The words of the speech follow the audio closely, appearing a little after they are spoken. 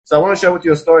So I want to share with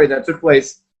you a story that took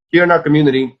place here in our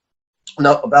community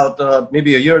about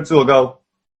maybe a year or two ago.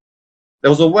 There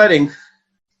was a wedding.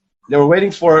 They were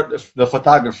waiting for the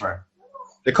photographer.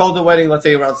 They called the wedding, let's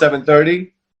say, around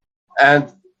 7:30,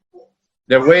 and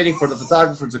they're waiting for the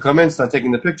photographer to come in, start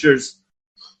taking the pictures.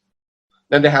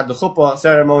 Then they had the chuppah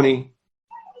ceremony,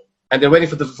 and they're waiting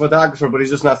for the photographer, but he's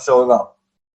just not showing up.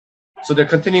 So they're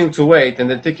continuing to wait, and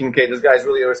they're thinking, okay, this guy's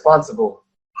really irresponsible.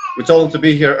 We told him to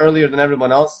be here earlier than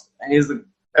everyone else, and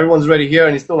everyone's already here,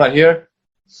 and he's still not here.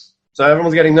 So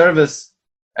everyone's getting nervous,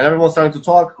 and everyone's starting to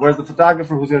talk. Where's the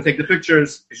photographer who's going to take the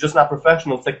pictures? He's just not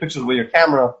professional to take pictures with your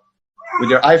camera, with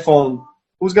your iPhone.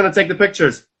 Who's going to take the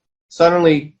pictures?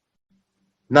 Suddenly,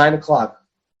 9 o'clock.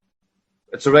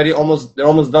 They're almost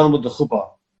done with the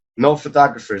chuppah. No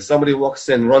photographer. Somebody walks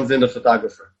in, runs in the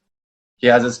photographer. He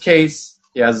has his case,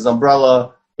 he has his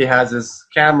umbrella, he has his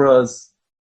cameras.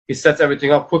 He sets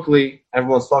everything up quickly.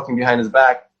 Everyone's talking behind his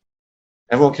back.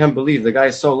 Everyone can't believe the guy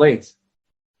is so late.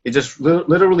 He just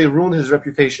literally ruined his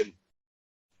reputation.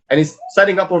 And he's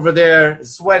setting up over there,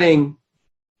 sweating.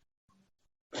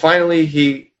 Finally,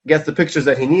 he gets the pictures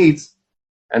that he needs.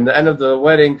 And at the end of the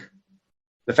wedding,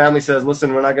 the family says,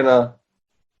 listen, we're not going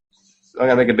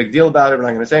to make a big deal about it. We're not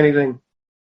going to say anything.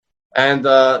 And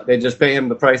they just pay him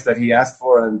the price that he asked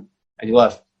for, and he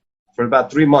left. For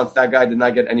about 3 months, that guy did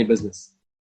not get any business.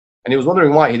 And he was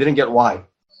wondering why. He didn't get why.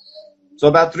 So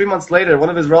about 3 months later,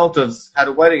 one of his relatives had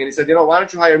a wedding, and he said, why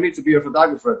don't you hire me to be your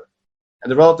photographer?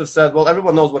 And the relative said, well,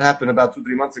 everyone knows what happened about 2-3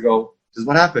 months ago. He says,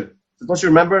 what happened? He says, don't you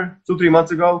remember 2-3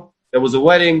 months ago? There was a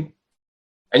wedding,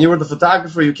 and you were the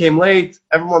photographer. You came late.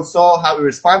 Everyone saw how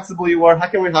irresponsible you were. How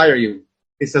can we hire you?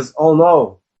 He says, oh,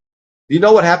 no. Do you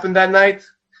know what happened that night?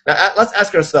 Now, let's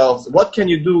ask ourselves, what can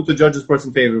you do to judge this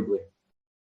person favorably?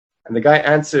 And the guy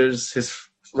answers his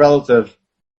relative.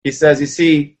 He says, you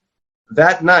see,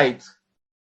 that night,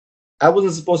 I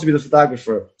wasn't supposed to be the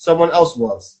photographer. Someone else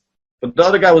was. But the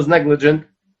other guy was negligent,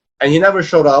 and he never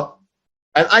showed up.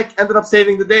 And I ended up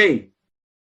saving the day.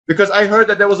 Because I heard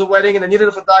that there was a wedding, and they needed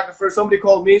a photographer. Somebody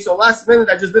called me, so last minute,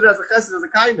 I just did it as a chesed, as a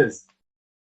kindness.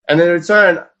 And in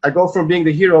return, I go from being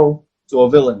the hero to a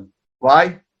villain.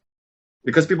 Why?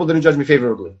 Because people didn't judge me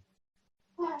favorably.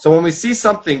 So when we see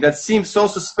something that seems so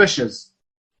suspicious,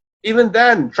 even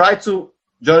then, try to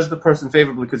judge the person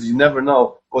favorably, because you never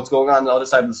know what's going on the other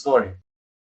side of the story.